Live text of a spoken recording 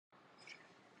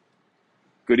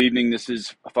Good evening. This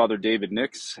is Father David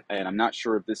Nix, and I'm not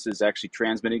sure if this is actually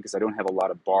transmitting because I don't have a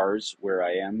lot of bars where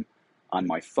I am on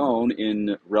my phone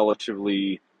in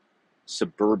relatively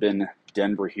suburban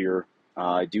Denver here.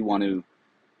 I do want to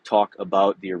talk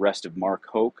about the arrest of Mark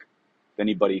Hoke. If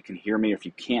anybody can hear me, or if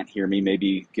you can't hear me,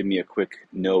 maybe give me a quick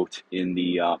note in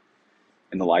the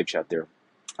live chat there.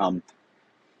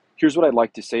 Here's what I'd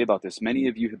like to say about this. Many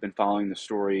of you have been following the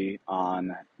story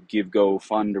on Give, Go,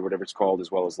 Fund, or whatever it's called,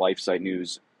 as well as LifeSite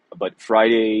News. But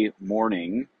Friday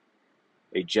morning,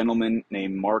 a gentleman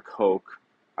named Mark Hoke,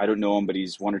 I don't know him, but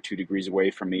he's 1 or 2 degrees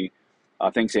away from me.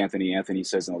 Thanks, Anthony. Anthony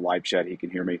says in the live chat he can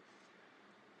hear me.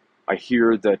 I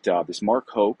hear that this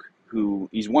Mark Hoke, who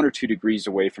he's 1 or 2 degrees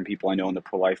away from people I know in the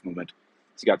pro-life movement.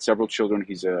 He's got several children.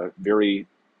 He's a very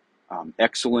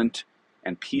excellent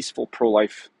and peaceful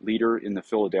pro-life leader in the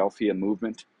Philadelphia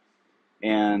movement.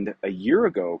 And a year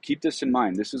ago, keep this in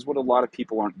mind, this is what a lot of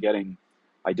people aren't getting,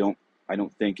 I don't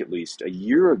think at least. A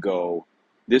year ago,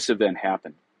 this event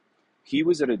happened. He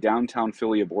was at a downtown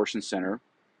Philly abortion center,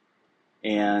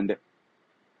 and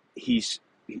he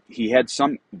had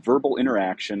some verbal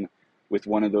interaction with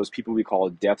one of those people we call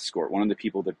a death escort, one of the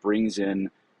people that brings in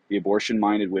the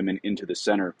abortion-minded women into the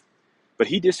center. But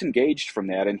he disengaged from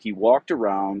that, and he walked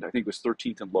around, I think it was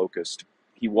 13th and Locust.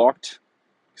 He walked,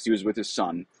 because he was with his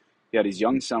son. He had his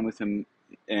young son with him,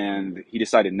 and he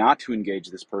decided not to engage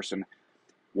this person,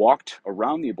 walked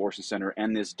around the abortion center,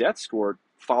 and this death escort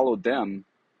followed them.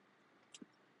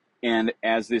 And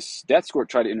as this death escort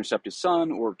tried to intercept his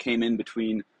son or came in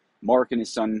between Mark and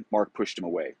his son, Mark pushed him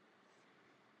away.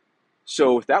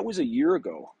 So that was a year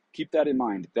ago. Keep that in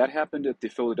mind. That happened at the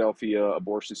Philadelphia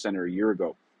Abortion Center a year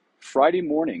ago. This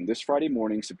Friday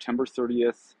morning, September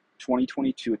 30th,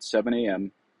 2022 at 7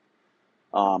 a.m.,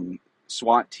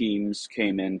 SWAT teams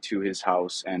came into his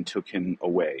house and took him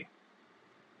away.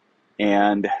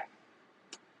 And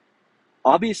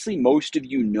obviously, most of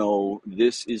you know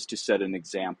this is to set an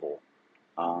example.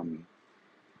 And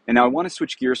now I want to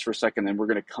switch gears for a second, and we're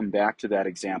going to come back to that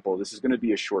example. This is going to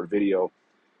be a short video.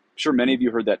 I'm sure many of you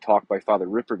heard that talk by Father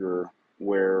Ripperger,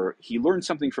 where he learned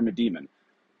something from a demon.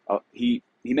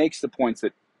 He makes the points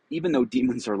that even though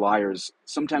demons are liars,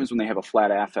 sometimes when they have a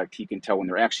flat affect, he can tell when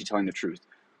they're actually telling the truth.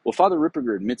 Well, Father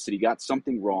Ripperger admits that he got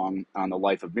something wrong on the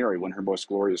life of Mary when her most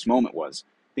glorious moment was.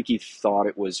 I think he thought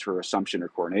it was her Assumption or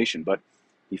coronation, but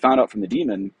he found out from the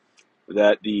demon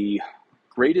that the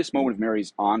greatest moment of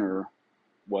Mary's honor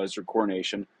was her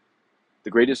coronation. The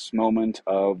greatest moment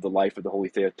of the life of the Holy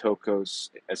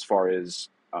Theotokos, as far as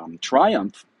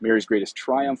triumph, Mary's greatest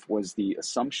triumph was the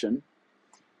Assumption.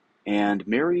 And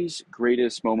Mary's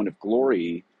greatest moment of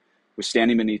glory was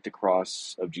standing beneath the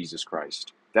cross of Jesus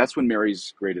Christ. That's when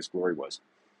Mary's greatest glory was.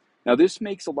 Now, this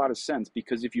makes a lot of sense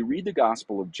because if you read the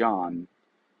Gospel of John,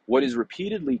 what is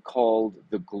repeatedly called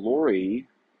the glory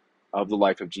of the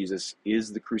life of Jesus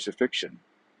is the crucifixion,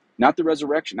 not the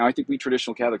resurrection. Now, I think we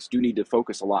traditional Catholics do need to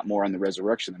focus a lot more on the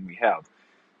resurrection than we have.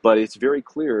 But it's very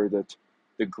clear that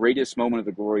the greatest moment of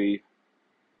the glory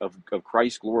of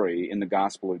Christ's glory in the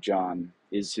Gospel of John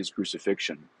is his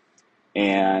crucifixion.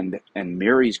 And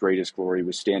Mary's greatest glory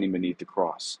was standing beneath the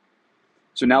cross.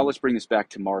 So now let's bring this back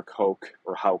to Mark Hoke,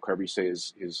 or Houck, however you say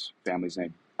his family's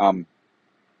name.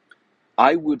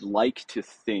 I would like to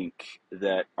think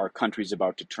that our country's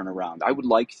about to turn around. I would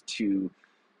like to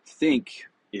think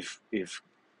if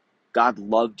God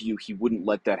loved you, he wouldn't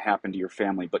let that happen to your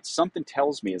family. But something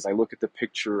tells me as I look at the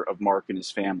picture of Mark and his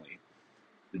family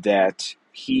that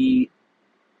he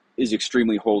is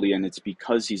extremely holy, and it's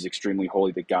because he's extremely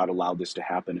holy that God allowed this to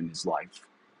happen in his life.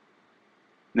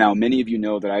 Now, many of you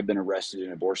know that I've been arrested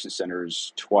in abortion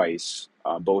centers twice,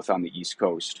 both on the East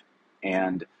Coast.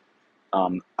 And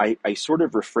I sort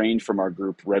of refrained from our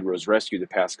group, Red Rose Rescue, the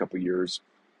past couple of years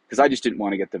because I just didn't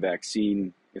want to get the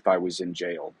vaccine if I was in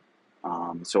jail.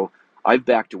 So I've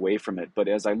backed away from it. But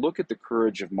as I look at the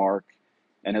courage of Mark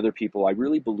and other people, I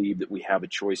really believe that we have a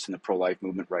choice in the pro-life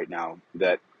movement right now,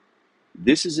 that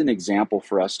this is an example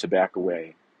for us to back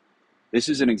away. This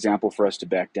is an example for us to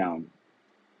back down.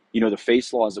 You know, the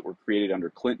FACE laws that were created under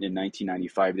Clinton in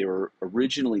 1995, they were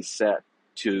originally set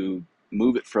to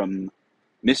move it from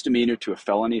misdemeanor to a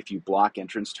felony if you block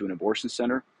entrance to an abortion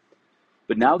center.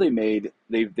 But now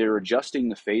they're adjusting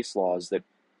the FACE laws that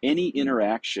any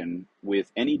interaction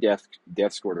with any death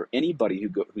escort or anybody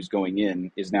who's going in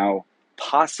is now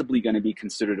possibly going to be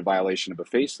considered a violation of a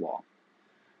FACE law,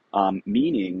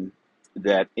 meaning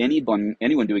that anyone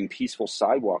doing peaceful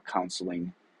sidewalk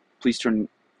counseling, please turn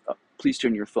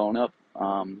your phone up.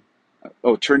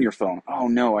 Turn your phone. Oh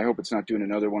no, I hope it's not doing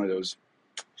another one of those.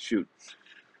 Shoot.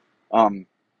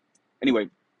 Anyway,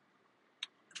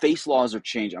 face laws are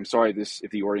changing. I'm sorry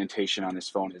if the orientation on this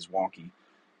phone is wonky.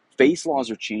 Face laws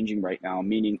are changing right now,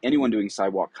 meaning anyone doing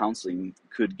sidewalk counseling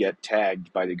could get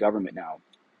tagged by the government now.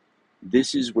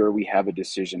 This is where we have a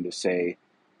decision to say,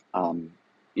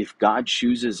 if God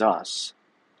chooses us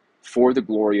for the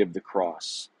glory of the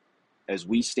cross, as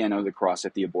we stand under the cross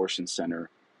at the abortion center,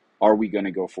 are we going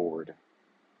to go forward?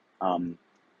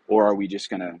 Or are we just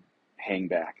going to hang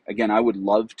back? Again, I would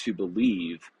love to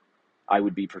believe I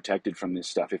would be protected from this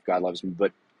stuff if God loves me,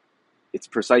 but it's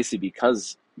precisely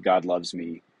because God loves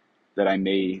me that I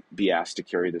may be asked to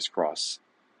carry this cross.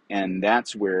 And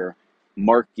that's where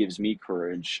Mark gives me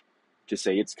courage to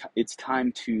say it's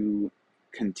time to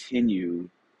continue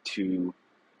to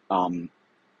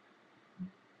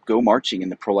go marching in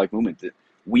the pro-life movement, that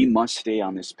we must stay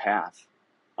on this path,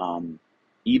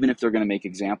 even if they're going to make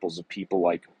examples of people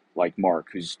like Mark,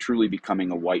 who's truly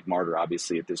becoming a white martyr,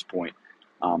 obviously, at this point.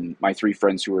 My three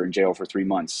friends who were in jail for 3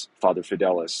 months, Father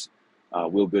Fidelis,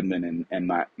 Will Goodman,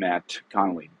 and Matt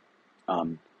Connolly.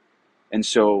 And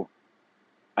so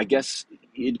I guess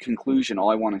in conclusion, all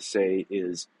I want to say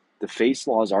is the face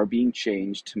laws are being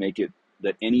changed to make it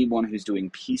that anyone who's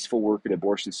doing peaceful work at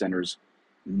abortion centers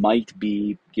might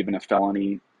be given a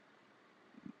felony.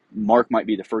 Mark might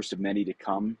be the first of many to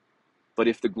come. But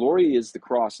if the glory is the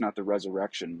cross, not the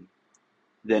resurrection,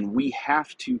 then we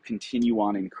have to continue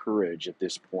on in courage at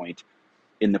this point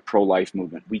in the pro-life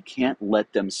movement. We can't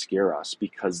let them scare us,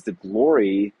 because the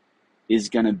glory is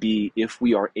going to be if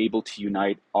we are able to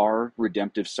unite our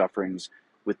redemptive sufferings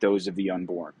with those of the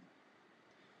unborn.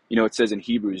 You know, it says in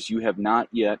Hebrews, you have not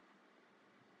yet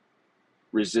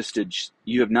resisted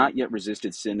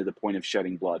sin to the point of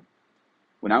shedding blood.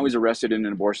 When I was arrested in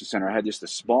an abortion center, I had just the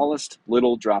smallest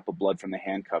little drop of blood from the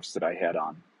handcuffs that I had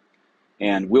on.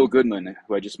 And Will Goodman,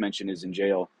 who I just mentioned is in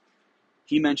jail,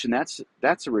 he mentioned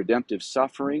that's a redemptive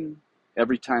suffering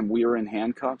every time we are in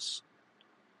handcuffs,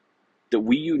 that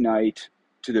we unite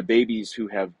to the babies who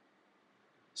have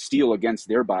steel against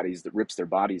their bodies that rips their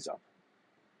bodies up.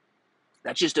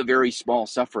 That's just a very small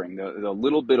suffering. The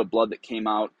little bit of blood that came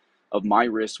out of my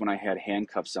wrist when I had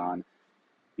handcuffs on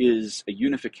is a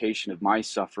unification of my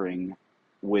suffering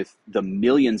with the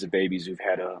millions of babies who've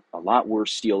had a lot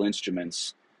worse steel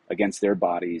instruments against their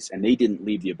bodies, and they didn't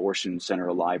leave the abortion center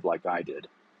alive like I did.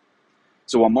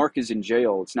 So while Mark is in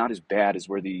jail, it's not as bad as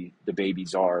where the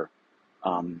babies are.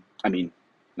 I mean,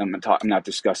 I'm not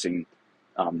discussing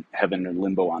heaven or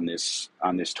limbo on this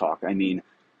talk. I mean,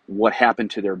 what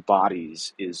happened to their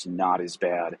bodies is not as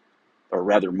bad, or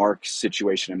rather Mark's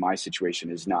situation and my situation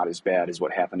is not as bad as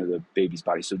what happened to the baby's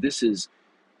body. So this is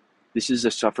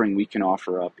a suffering we can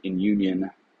offer up in union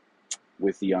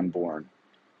with the unborn.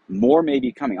 More may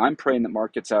be coming. I'm praying that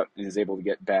Mark gets out and is able to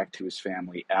get back to his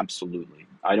family. Absolutely.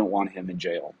 I don't want him in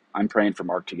jail. I'm praying for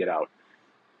Mark to get out.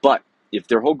 But if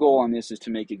their whole goal on this is to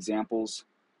make examples,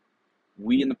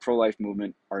 we in the pro-life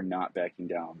movement are not backing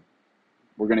down.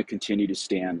 We're going to continue to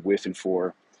stand with and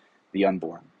for the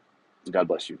unborn. God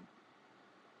bless you.